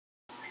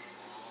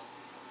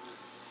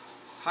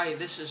Hi,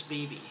 this is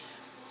BB.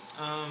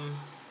 Um,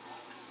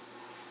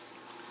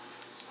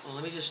 well,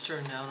 let me just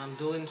turn down. I'm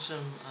doing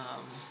some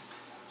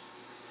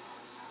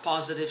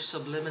positive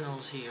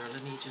subliminals here.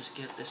 Let me just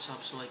get this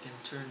up so I can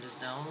turn this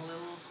down a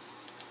little.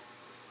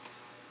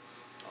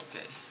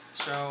 Okay,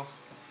 so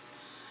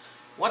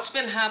what's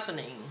been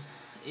happening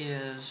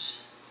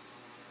is,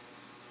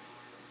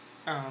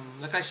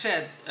 like I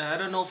said, I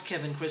don't know if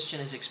Kevin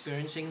Christian is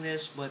experiencing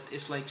this, but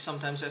it's like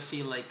sometimes I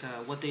feel like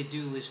what they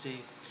do is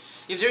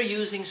if they're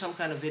using some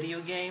kind of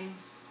video game,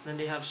 then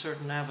they have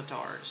certain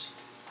avatars.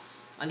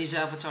 And these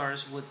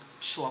avatars would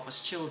show up as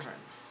children.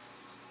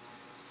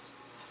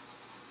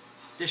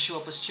 They show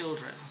up as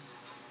children.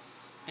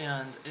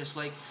 And it's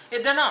like,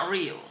 they're not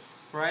real,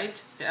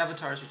 right? The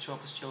avatars would show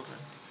up as children.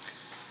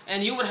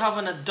 And you would have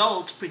an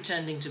adult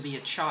pretending to be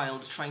a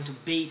child, trying to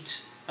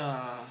bait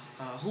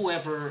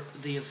whoever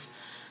they've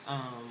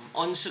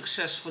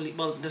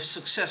they've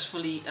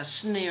successfully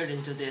snared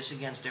into this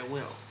against their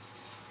will.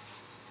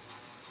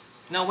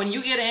 Now, when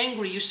you get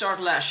angry, you start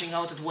lashing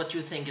out at what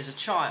you think is a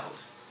child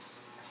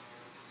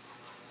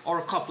or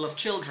a couple of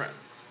children,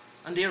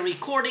 and they're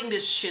recording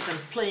this shit and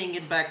playing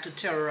it back to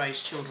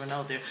terrorize children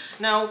out there.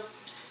 Now,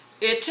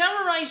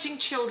 terrorizing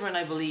children,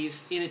 I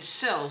believe, in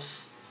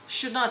itself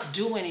should not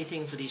do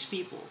anything for these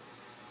people.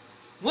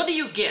 What do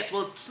you get?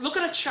 Well, look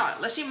at a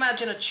child. Let's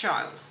imagine a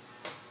child.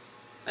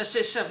 Let's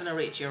say 7 or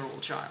 8 year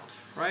old child,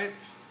 right?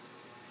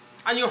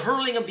 And you're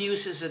hurling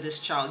abuses at this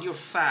child. You're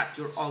fat,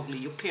 you're ugly,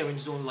 your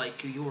parents don't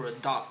like you, you're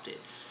adopted,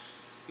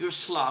 you're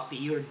sloppy,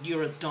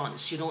 you're a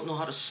dunce, you don't know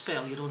how to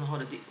spell, you don't know how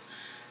to deal.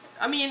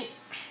 I mean,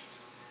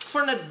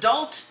 for an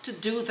adult to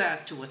do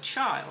that to a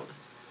child,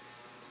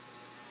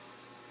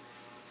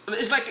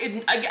 it's like,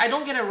 I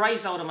don't get a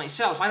rise out of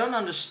myself. I don't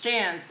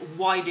understand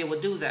why they would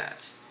do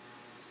that.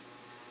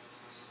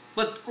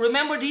 But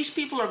remember, these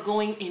people are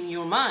going in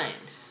your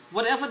mind.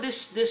 Whatever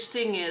this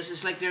thing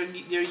is like they're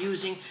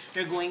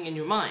going in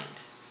your mind.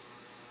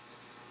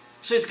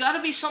 So it's got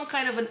to be some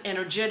kind of an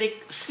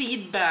energetic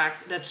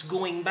feedback that's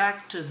going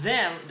back to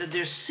them, that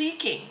they're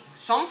seeking.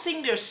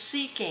 Something they're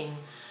seeking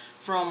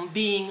from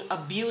being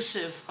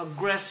abusive,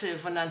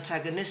 aggressive, and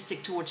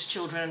antagonistic towards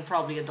children and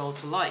probably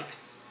adults alike.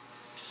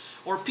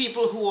 Or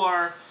people who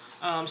are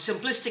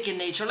simplistic in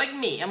nature, like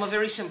me. I'm a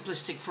very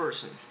simplistic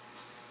person.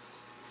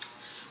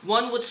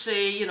 One would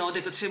say, you know,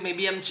 they could say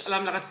maybe I'm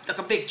like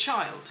a big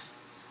child.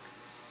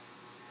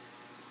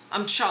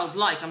 I'm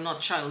childlike, I'm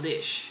not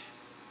childish.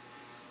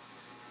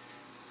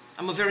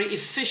 I'm a very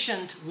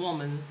efficient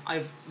woman.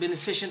 I've been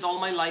efficient all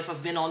my life.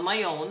 I've been on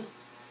my own.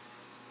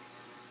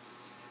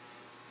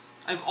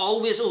 I've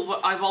always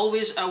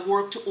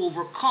worked to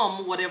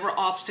overcome whatever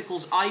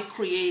obstacles I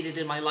created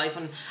in my life,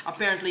 and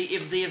apparently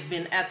if they have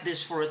been at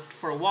this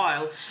for a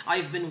while,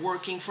 I've been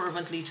working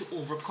fervently to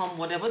overcome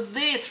whatever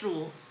they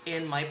threw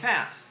in my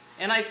path,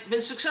 and I've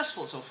been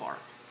successful so far.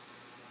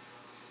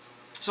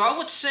 So I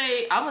would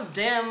say I'm a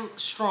damn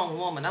strong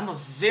woman. I'm a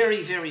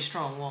very, very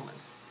strong woman.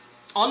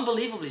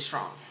 Unbelievably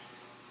strong.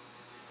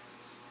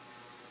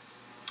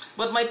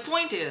 But my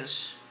point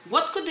is,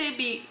 what could they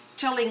be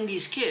telling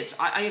these kids?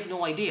 I have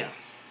no idea.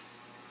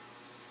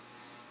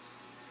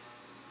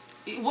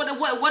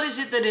 What is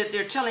it that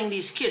they're telling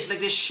these kids? Like,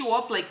 they show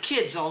up like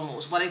kids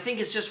almost, but I think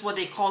it's just what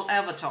they call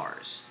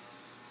avatars.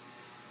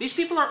 These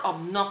people are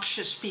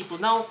obnoxious people.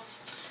 Now,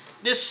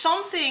 there's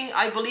something,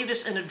 I believe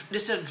this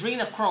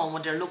adrenochrome,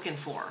 what they're looking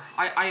for.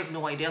 I have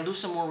no idea. I'll do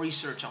some more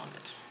research on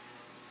it.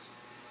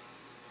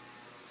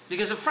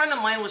 Because a friend of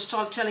mine was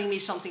telling me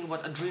something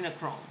about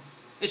adrenochrome.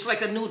 It's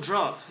like a new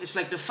drug. It's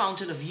like the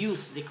fountain of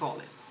youth, they call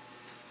it.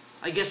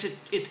 I guess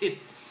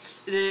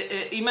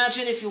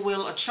imagine, if you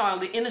will, a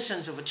child, the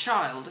innocence of a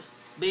child.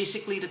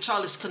 Basically, the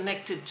child is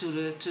connected to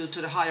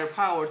the higher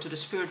power, to the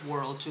spirit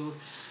world, to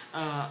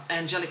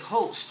angelic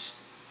hosts.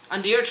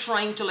 And they're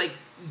trying to, like,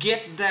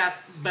 get that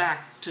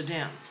back to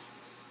them.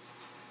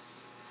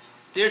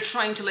 They're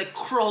trying to, like,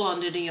 crawl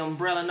under the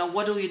umbrella. Now,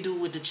 what do you do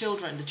with the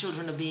children? The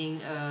children are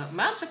being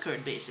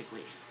massacred,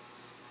 basically.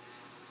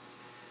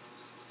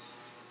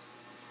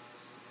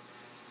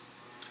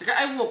 Like,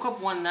 I woke up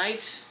one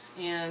night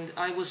and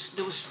there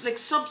was like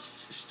some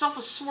stuff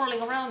was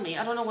swirling around me.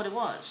 I don't know what it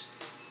was.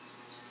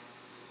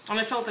 And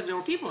I felt like there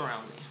were people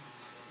around me.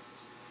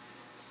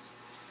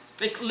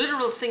 Like,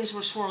 literal things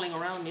were swirling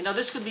around me. Now,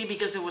 this could be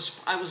because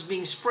I was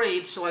being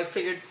sprayed, so I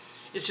figured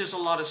it's just a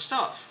lot of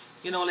stuff.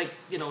 You know, like,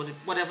 you know,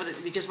 whatever,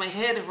 because my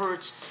head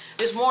hurts.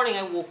 This morning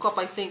I woke up,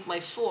 I think my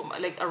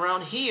foot, like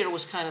around here,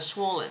 was kind of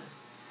swollen.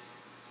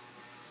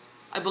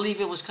 I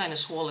believe it was kind of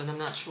swollen, I'm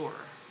not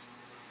sure.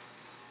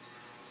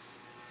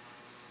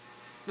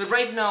 But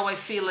right now I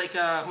feel like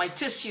my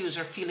tissues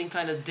are feeling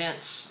kind of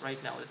dense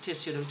right now. The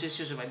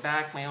tissues of my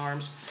back, my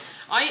arms.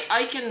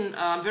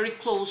 I'm very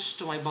close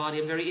to my body.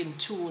 I'm very in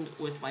tune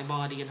with my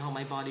body and how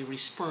my body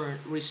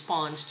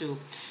responds to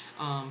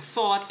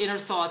inner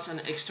thoughts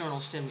and external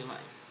stimuli.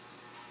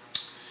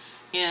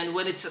 And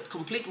when it's at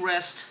complete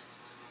rest,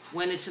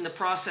 when it's in the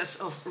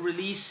process of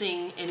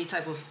releasing any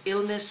type of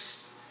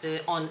illness,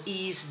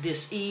 unease,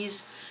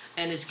 dis-ease,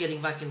 and it's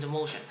getting back into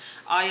motion.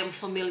 I am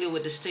familiar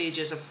with the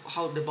stages of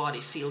how the body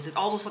feels. It's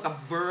almost like a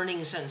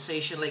burning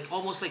sensation, like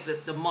almost like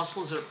the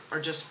muscles are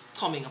just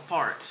coming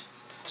apart,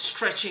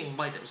 stretching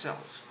by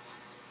themselves.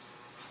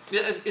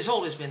 It's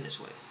always been this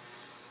way.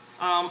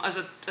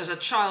 As a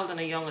child and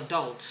a young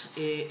adult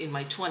in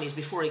my 20s,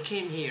 before I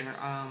came here,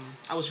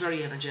 I was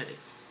very energetic.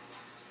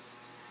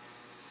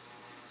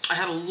 I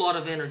had a lot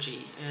of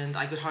energy, and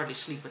I could hardly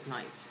sleep at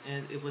night,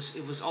 and it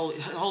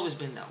had always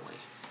been that way.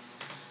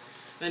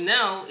 And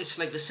now it's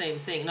like the same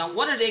thing. Now,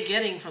 what are they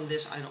getting from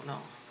this? I don't know.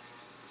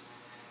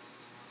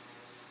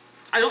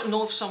 I don't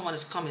know if someone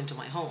has come into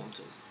my home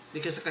too,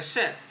 because like I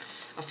said,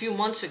 a few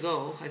months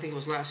ago, I think it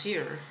was last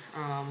year,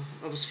 I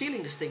was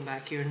feeling this thing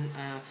back here, and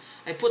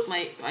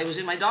I was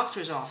in my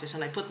doctor's office,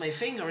 and I put my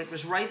finger, it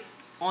was right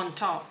on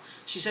top.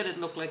 She said it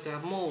looked like a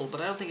mole,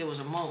 but I don't think it was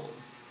a mole.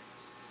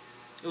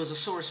 It was a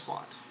sore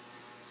spot.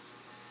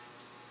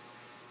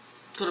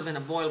 Could have been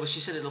a boil, but she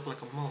said it looked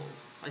like a mole.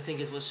 I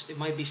think it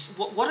might be,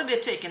 what are they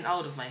taking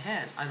out of my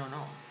head? I don't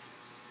know.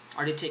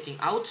 Are they taking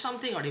out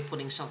something? Are they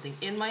putting something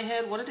in my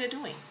head? What are they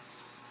doing?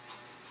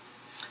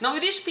 Now,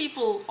 if these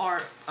people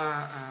are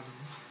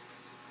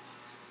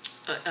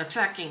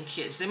attacking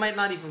kids, they might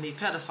not even be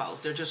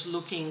pedophiles. They're just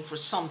looking for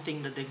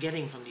something that they're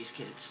getting from these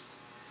kids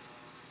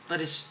that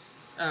is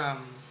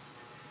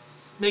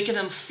making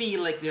them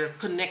feel like they're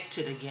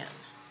connected again,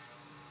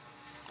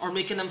 or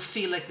making them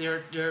feel like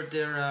they're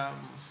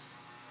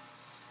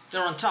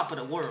on top of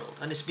the world,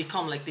 and it's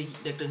become like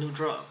the new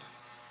drug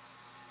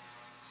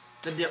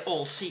that they're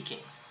all seeking.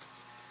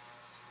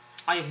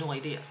 I have no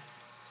idea.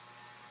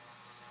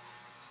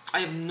 I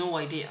have no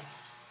idea.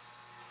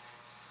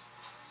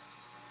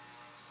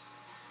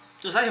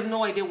 Because I have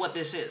no idea what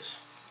this is.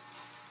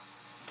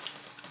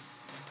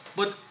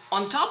 But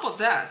on top of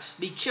that,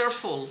 be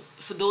careful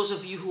for those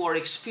of you who are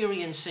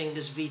experiencing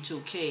this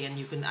V2K, and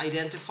you can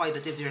identify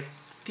that if there are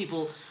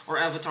people or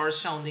avatars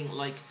sounding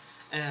like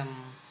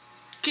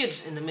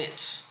kids in the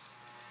midst.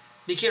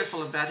 Be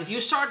careful of that. If you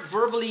start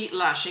verbally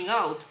lashing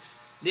out,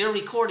 they're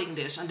recording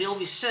this and they'll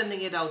be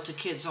sending it out to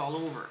kids all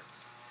over.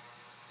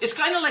 It's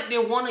kind of like they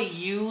want to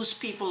use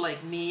people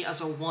like me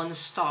as a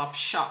one-stop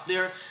shop.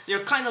 They're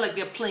kind of like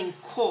they're playing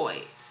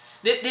coy.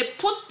 They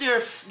put their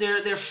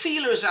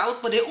feelers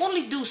out, but they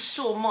only do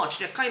so much.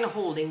 They're kind of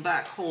holding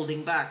back,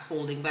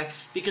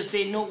 because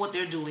they know what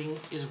they're doing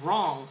is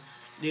wrong.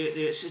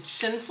 It's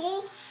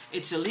sinful.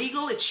 It's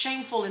illegal. It's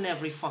shameful in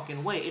every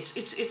fucking way.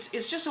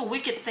 It's just a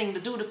wicked thing to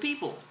do to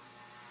people.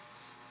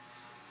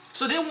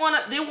 So they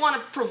wanna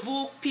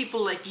provoke people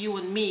like you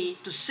and me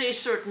to say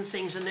certain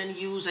things, and then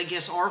use, I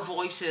guess, our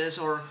voices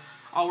or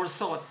our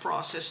thought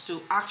process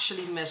to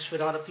actually mess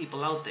with other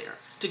people out there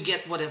to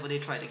get whatever they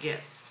try to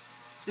get.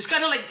 It's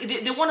kind of like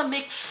they want to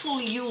make full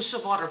use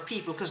of other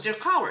people because they're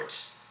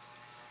cowards.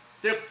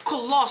 They're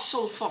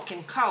colossal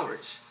fucking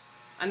cowards.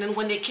 And then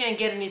when they can't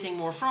get anything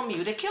more from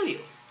you, they kill you.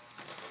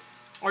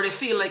 Or they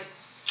feel like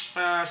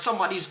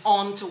somebody's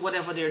on to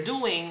whatever they're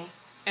doing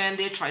and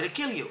they try to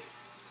kill you.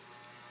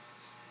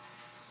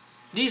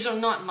 These are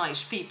not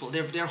nice people.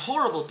 They're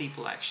horrible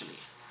people, actually.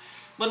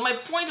 But my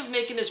point of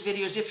making this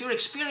video is, if you're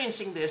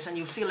experiencing this and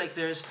you feel like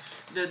there's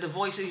the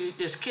voice,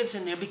 there's kids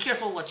in there, be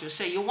careful what you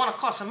say. You want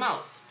to cuss them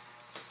out.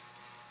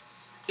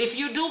 If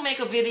you do make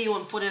a video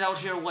and put it out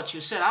here what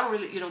you said, I don't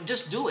really,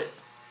 just do it.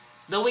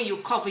 That way you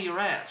cover your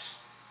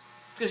ass.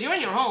 Because you're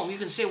in your home, you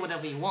can say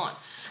whatever you want.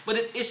 But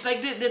it's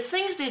like the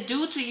things they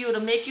do to you to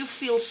make you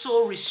feel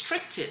so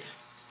restricted.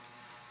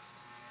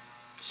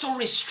 So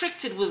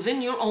restricted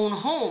within your own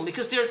home,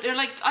 because they're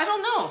like, I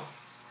don't know.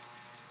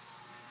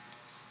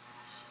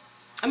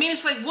 I mean,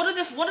 it's like, what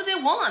do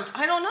they want?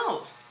 I don't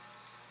know.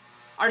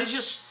 Are they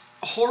just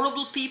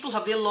horrible people?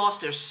 Have they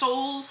lost their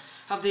soul?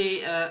 Have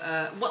they,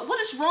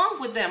 what is wrong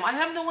with them? I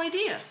have no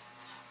idea.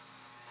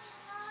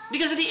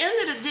 Because at the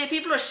end of the day,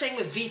 people are saying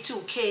with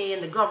V2K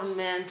and the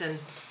government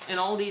and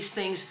all these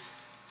things,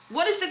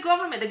 what is the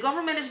government? The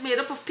government is made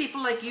up of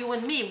people like you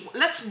and me.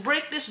 Let's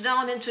break this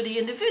down into the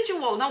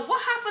individual. Now,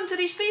 what happened to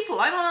these people?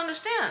 I don't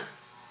understand.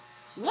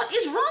 What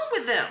is wrong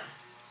with them?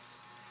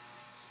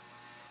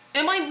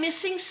 Am I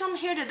missing some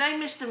here? Did I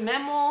miss the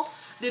memo?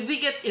 Did we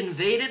get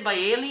invaded by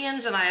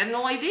aliens and I had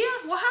no idea?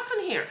 What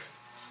happened here?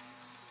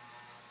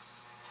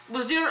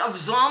 Was there a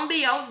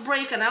zombie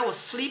outbreak and I was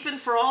sleeping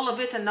for all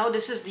of it and now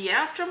this is the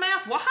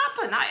aftermath? What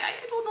happened? I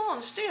don't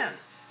understand.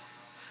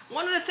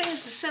 One of the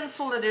things that's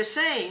sinful that they're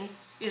saying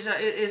is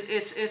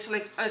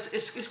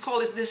it's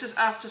called, this is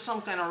after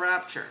some kind of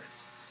rapture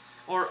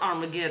or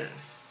Armageddon.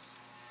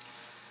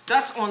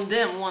 That's on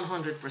them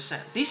 100%.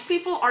 These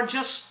people are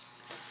just,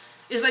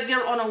 it's like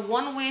they're on a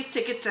one-way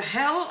ticket to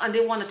hell and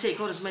they want to take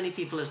out as many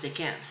people as they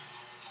can.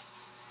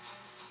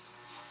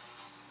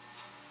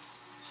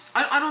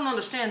 I don't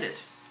understand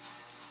it.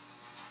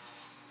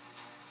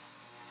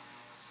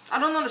 I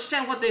don't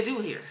understand what they do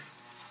here.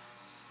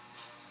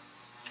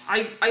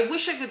 I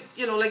wish I could,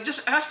 like,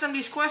 just ask them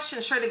these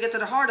questions, try to get to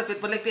the heart of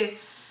it, but like they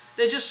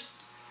just,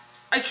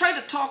 I try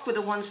to talk with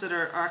the ones that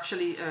are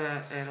actually,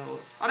 and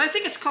I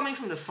think it's coming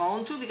from the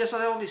phone too, because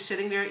I'll be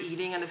sitting there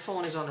eating and the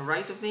phone is on the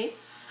right of me,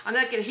 and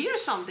I can hear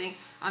something,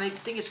 and I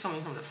think it's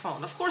coming from the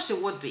phone. Of course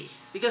it would be,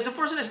 because the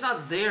person is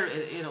not there,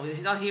 you know,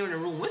 he's not here in the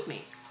room with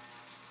me.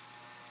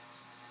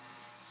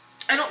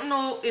 I don't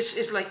know,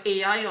 it's like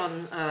AI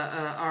on,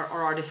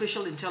 or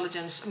artificial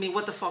intelligence. I mean,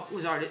 what the fuck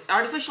was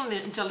artificial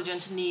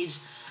intelligence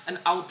needs an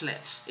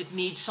outlet. It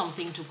needs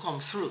something to come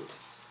through.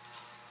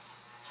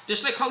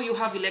 Just like how you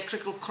have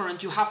electrical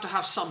current, you have to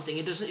have something.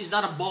 It's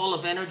not a ball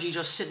of energy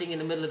just sitting in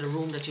the middle of the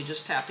room that you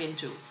just tap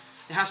into.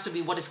 It has to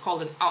be what is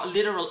called a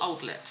literal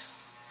outlet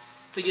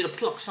for you to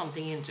plug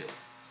something into.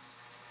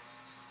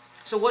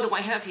 So what do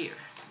I have here?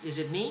 Is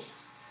it me?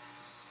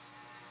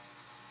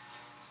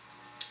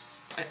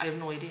 I have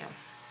no idea.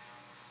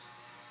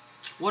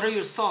 What are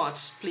your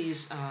thoughts?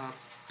 Please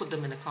put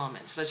them in the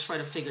comments. Let's try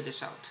to figure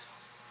this out.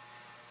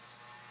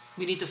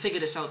 We need to figure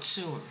this out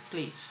soon,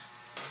 please.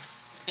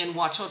 And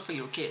watch out for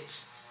your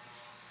kids.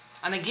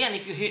 And again,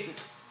 if you hear,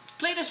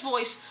 play this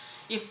voice.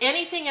 If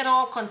anything at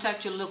all,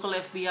 contact your local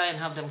FBI and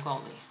have them call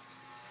me.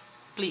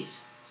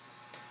 Please.